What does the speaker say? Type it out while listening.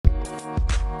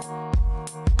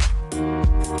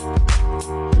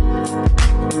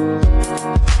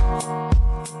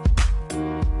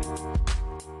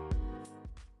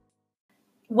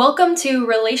Welcome to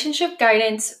Relationship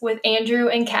Guidance with Andrew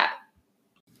and Kat.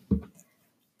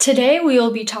 Today we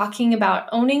will be talking about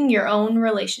owning your own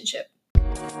relationship.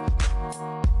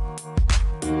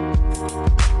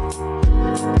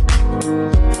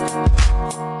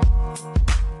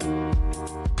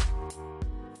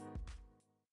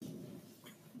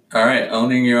 All right,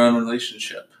 owning your own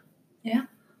relationship. Yeah.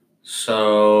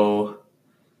 So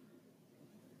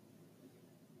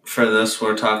for this,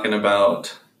 we're talking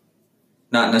about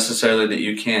not necessarily that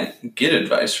you can't get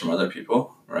advice from other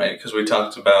people, right? Because we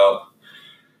talked about,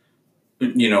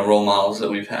 role models that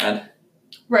we've had.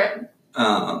 Right.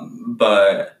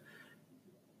 But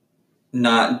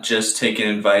not just taking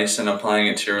advice and applying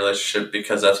it to your relationship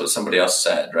because that's what somebody else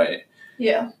said, right?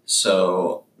 Yeah.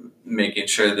 So making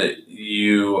sure that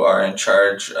you are in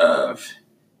charge of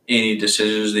any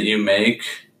decisions that you make,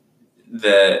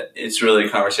 that it's really a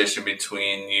conversation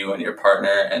between you and your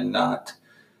partner and not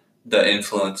the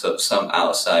influence of some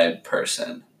outside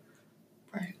person.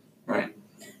 Right.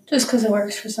 Just because it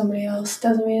works for somebody else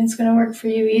doesn't mean it's going to work for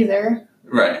you either.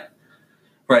 Right.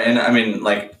 And I mean,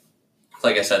 like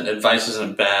I said, advice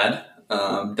isn't bad.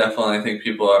 Definitely, I think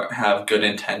people have good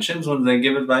intentions when they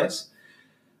give advice.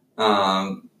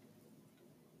 And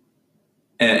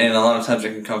a lot of times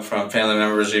it can come from family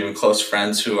members or even close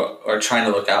friends who are trying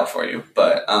to look out for you.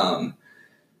 But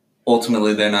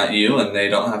ultimately, they're not you, and they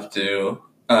don't have to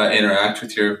interact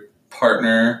with your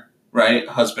partner, right?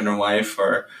 Husband or wife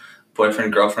or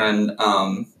boyfriend, girlfriend,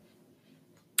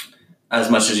 as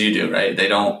much as you do, right?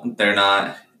 They're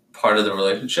not part of the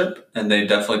relationship, and they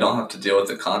definitely don't have to deal with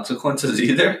the consequences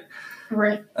either.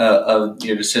 Right. Of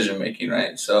your decision making,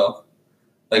 right? So,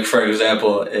 like, for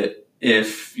example,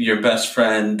 if your best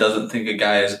friend doesn't think a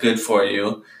guy is good for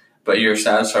you, but you're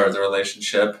satisfied with the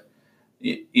relationship,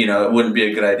 it wouldn't be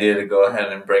a good idea to go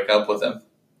ahead and break up with him,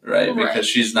 right? Because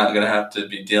she's not going to have to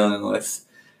be dealing with,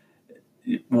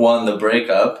 one, the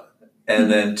breakup,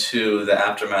 and then two, the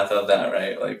aftermath of that,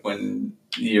 right? Like when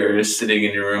you're sitting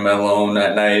in your room alone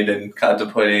at night and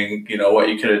contemplating, what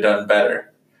you could have done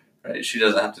better, right? She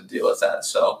doesn't have to deal with that.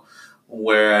 So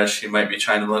whereas she might be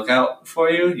trying to look out for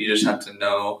you, you just have to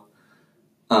know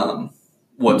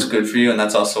what's good for you. And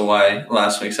that's also why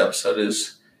last week's episode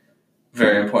is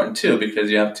very important too,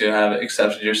 because you have to have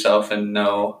accepted yourself and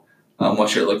know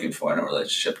what you're looking for in a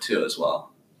relationship too as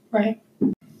well. Right.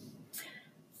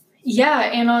 Yeah,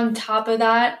 and on top of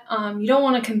that, you don't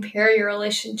want to compare your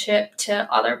relationship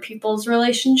to other people's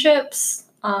relationships.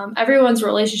 Everyone's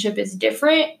relationship is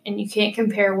different, and you can't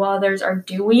compare what others are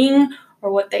doing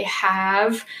or what they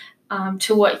have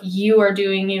to what you are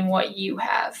doing and what you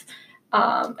have.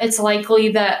 It's likely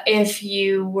that if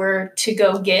you were to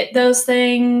go get those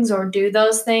things or do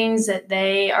those things that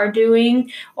they are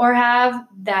doing or have,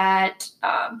 that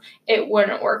it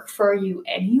wouldn't work for you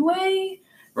anyway.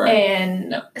 Right.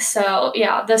 And so,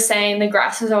 the saying, the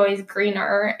grass is always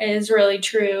greener, is really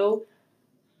true,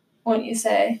 wouldn't you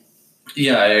say?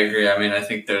 Yeah, I agree. I mean, I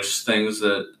think there's things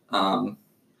that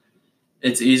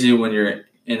it's easy when you're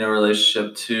in a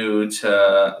relationship to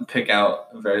pick out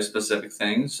very specific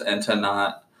things and to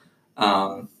not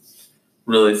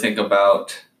really think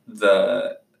about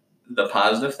the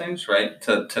positive things, right?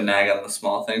 To nag on the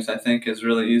small things, I think, is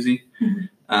really easy.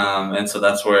 Mm-hmm. And so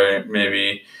that's where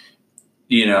maybe,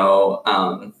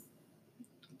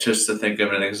 just to think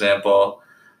of an example,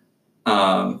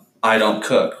 I don't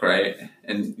cook, right?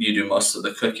 And you do most of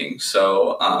the cooking.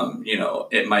 So,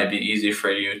 it might be easy for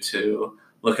you to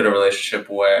look at a relationship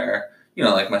where,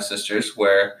 like my sister's,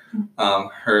 where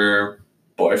her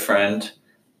boyfriend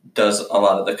does a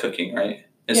lot of the cooking, right?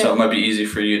 And so it might be easy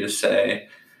for you to say,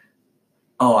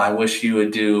 oh, I wish you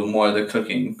would do more of the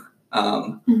cooking.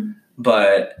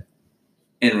 But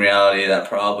in reality, that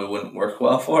probably wouldn't work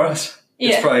well for us.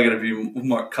 Yeah. It's probably going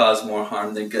to cause more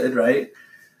harm than good, right?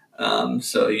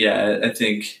 So I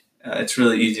think it's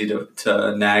really easy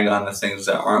to nag on the things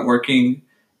that aren't working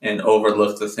and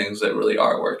overlook the things that really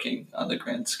are working on the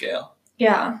grand scale.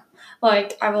 Yeah.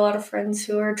 Like, I have a lot of friends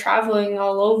who are traveling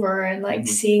all over and,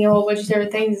 seeing a whole bunch of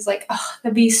different things. It's like, oh,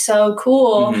 that'd be so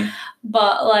cool. Mm-hmm.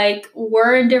 But,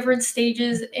 we're in different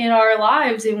stages in our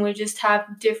lives, and we just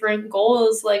have different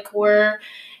goals. Like, we're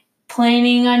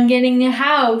planning on getting a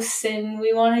house, and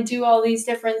we want to do all these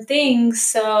different things.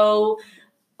 So,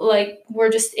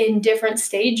 we're just in different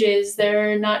stages.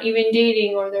 They're not even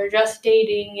dating, or they're just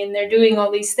dating, and they're doing all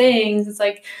these things. It's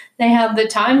like they have the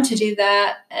time to do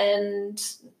that, and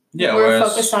we're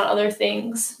focused on other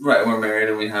things. Right, we're married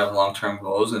and we have long-term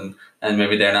goals, and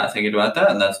maybe they're not thinking about that,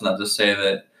 and that's not to say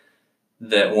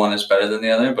that one is better than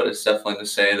the other, but it's definitely to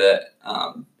say that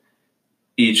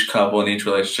each couple and each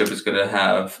relationship is going to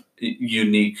have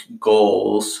unique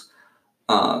goals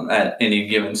at any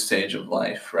given stage of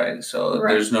life, right? So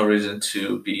there's no reason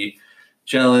to be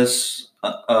jealous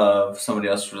of somebody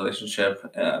else's relationship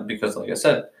because, like I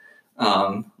said,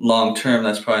 long term,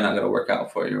 that's probably not going to work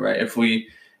out for you, right? If we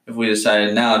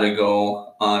decided now to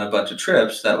go on a bunch of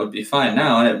trips, that would be fine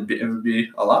now, and it would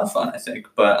be a lot of fun, I think.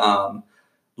 But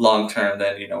long term,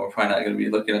 then we're probably not going to be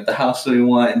looking at the house that we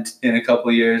want in a couple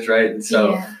of years, right? And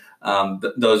so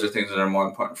those are things that are more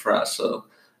important for us. So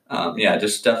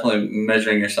just definitely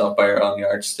measuring yourself by your own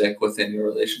yardstick within your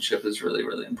relationship is really,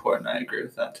 really important. I agree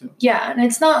with that too. Yeah, and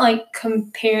it's not like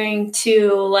comparing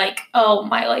to like, oh,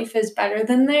 my life is better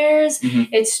than theirs.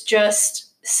 It's just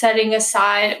setting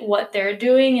aside what they're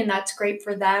doing, and that's great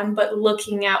for them, but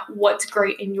looking at what's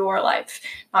great in your life,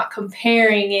 not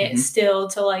comparing it still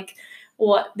to like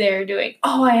what they're doing.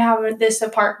 Oh, I have this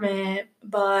apartment,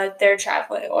 but they're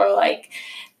traveling, or like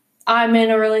I'm in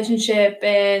a relationship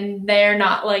and they're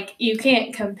not. Like, you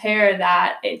can't compare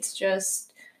that. It's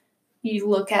just you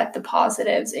look at the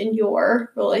positives in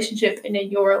your relationship and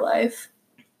in your life.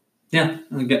 Yeah.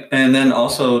 And then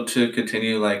also to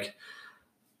continue like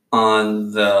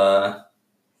on the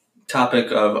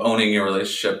topic of owning your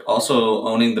relationship, also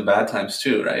owning the bad times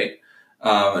too, right?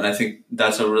 And I think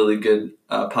that's a really good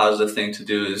positive thing to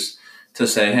do, is to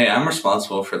say, hey, I'm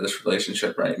responsible for this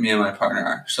relationship, right? Me and my partner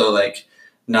are. So like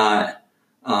not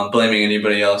blaming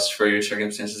anybody else for your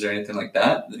circumstances or anything like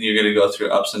that. You're going to go through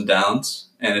ups and downs,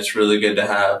 and it's really good to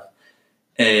have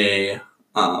a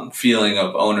feeling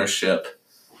of ownership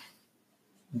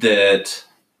that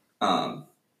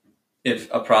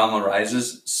if a problem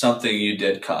arises, something you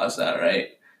did cause that, right?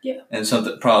 Yeah. And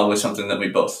probably something that we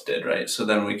both did, right? So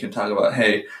then we can talk about,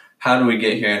 hey, how do we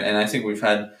get here? And I think we've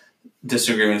had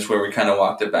disagreements where we kind of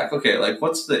walked it back. Okay, like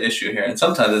what's the issue here? And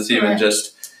sometimes it's even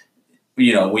just,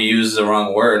 we used the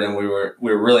wrong word, and we were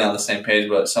really on the same page,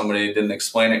 but somebody didn't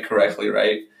explain it correctly,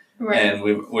 right? Right. And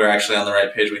we're actually on the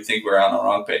right page. We think we're on the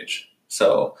wrong page.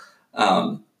 So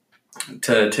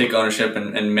to take ownership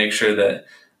and make sure that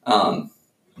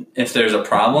if there's a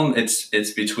problem,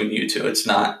 it's between you two. It's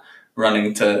not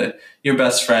running to your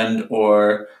best friend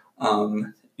or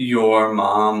your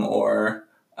mom or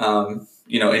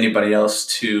anybody else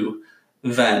to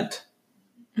vent.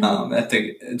 I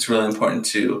think it's really important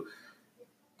to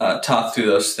talk through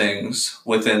those things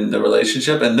within the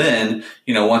relationship, and then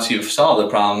once you've solved the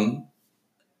problem,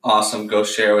 awesome, go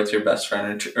share with your best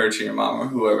friend or to your mom or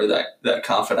whoever that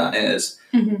confidant is.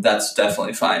 That's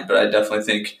definitely fine. But I definitely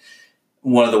think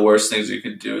one of the worst things you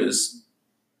could do is,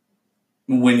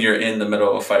 when you're in the middle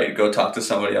of a fight, go talk to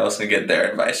somebody else and get their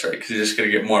advice, right? Because you're just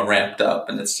going to get more ramped up,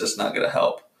 and it's just not going to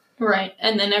help. Right.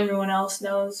 And then everyone else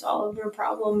knows all of your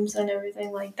problems and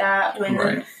everything like that.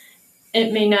 When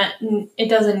it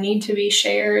doesn't need to be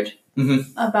shared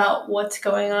about what's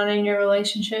going on in your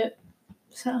relationship.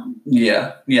 So.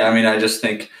 Yeah. I mean, I just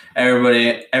think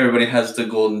everybody has the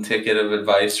golden ticket of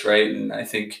advice, right? And I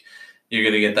think you're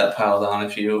going to get that piled on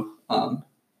if you go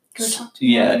talk to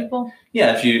more people.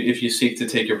 Yeah, if you seek to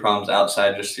take your problems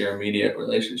outside just your immediate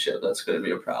relationship, that's going to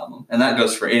be a problem. And that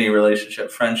goes for any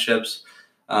relationship, friendships,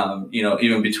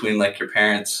 even between like your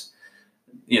parents.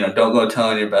 Don't go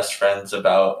telling your best friends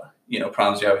about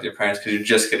problems you have with your parents, because you're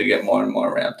just going to get more and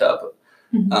more ramped up.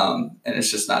 And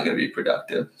it's just not going to be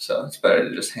productive. So it's better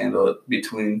to just handle it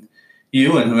between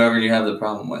you and whoever you have the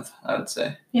problem with, I would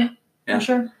say. Yeah. For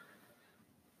sure.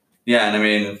 Yeah, and I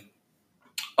mean,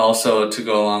 also to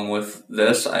go along with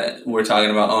this, we're talking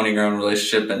about owning your own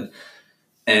relationship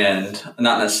and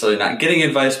not necessarily not getting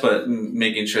advice, but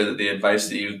making sure that the advice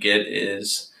that you get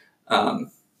is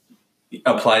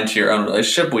applied to your own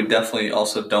relationship. We definitely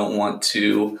also don't want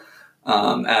to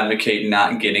advocate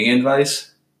not getting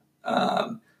advice.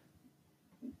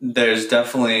 There's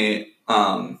definitely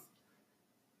a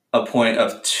point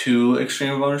of too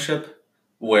extreme of ownership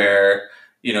where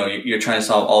you're trying to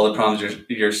solve all the problems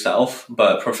yourself,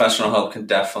 but professional help can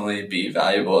definitely be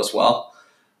valuable as well.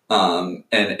 And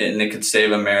it could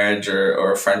save a marriage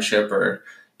or a friendship or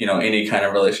any kind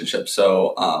of relationship.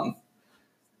 So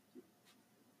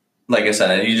like I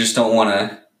said, you just don't want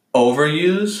to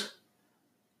overuse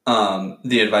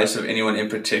the advice of anyone in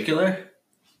particular,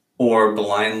 or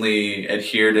blindly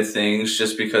adhere to things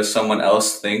just because someone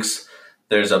else thinks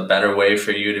there's a better way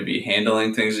for you to be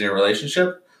handling things in your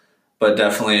relationship. But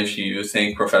definitely, if you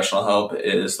think professional help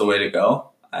is the way to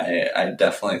go, I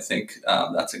definitely think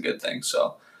that's a good thing.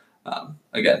 So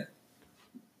again,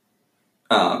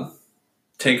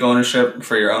 take ownership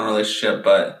for your own relationship,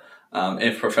 but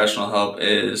if professional help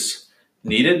is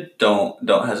needed,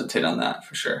 don't hesitate on that,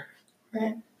 for sure.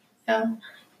 Right. Yeah.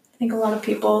 I think a lot of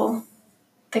people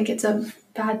think it's a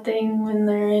bad thing when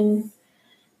they're in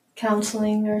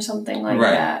counseling or something like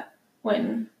that.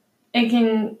 When it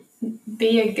can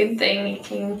be a good thing, it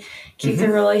can keep the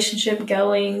relationship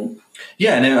going.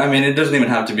 Yeah, and it doesn't even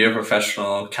have to be a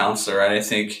professional counselor, right? I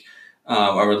think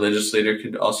a religious leader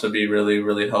could also be really,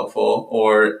 really helpful,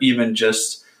 or even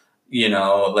just,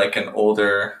 like an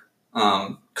older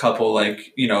couple,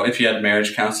 like, if you had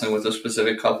marriage counseling with a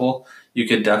specific couple, you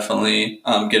could definitely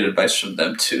get advice from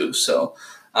them too. So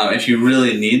if you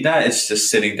really need that, it's just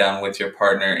sitting down with your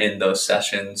partner in those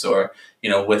sessions or,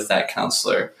 with that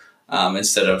counselor.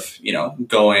 Instead of,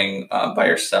 going by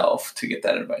yourself to get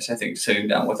that advice. I think sitting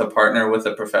down with a partner, with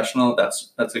a professional,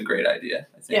 that's a great idea,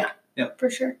 I think. Yeah, for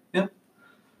sure. Yeah.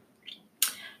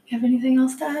 You have anything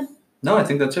else to add? No, I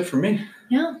think that's it for me.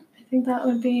 Yeah, I think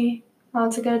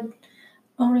that's a good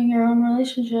owning your own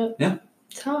relationship. Yeah.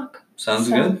 Talk. Sounds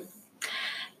good.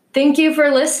 Thank you for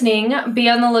listening. Be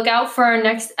on the lookout for our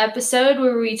next episode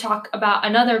where we talk about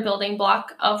another building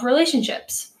block of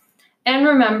relationships. And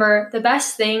remember, the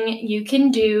best thing you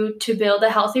can do to build a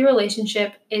healthy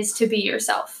relationship is to be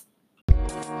yourself.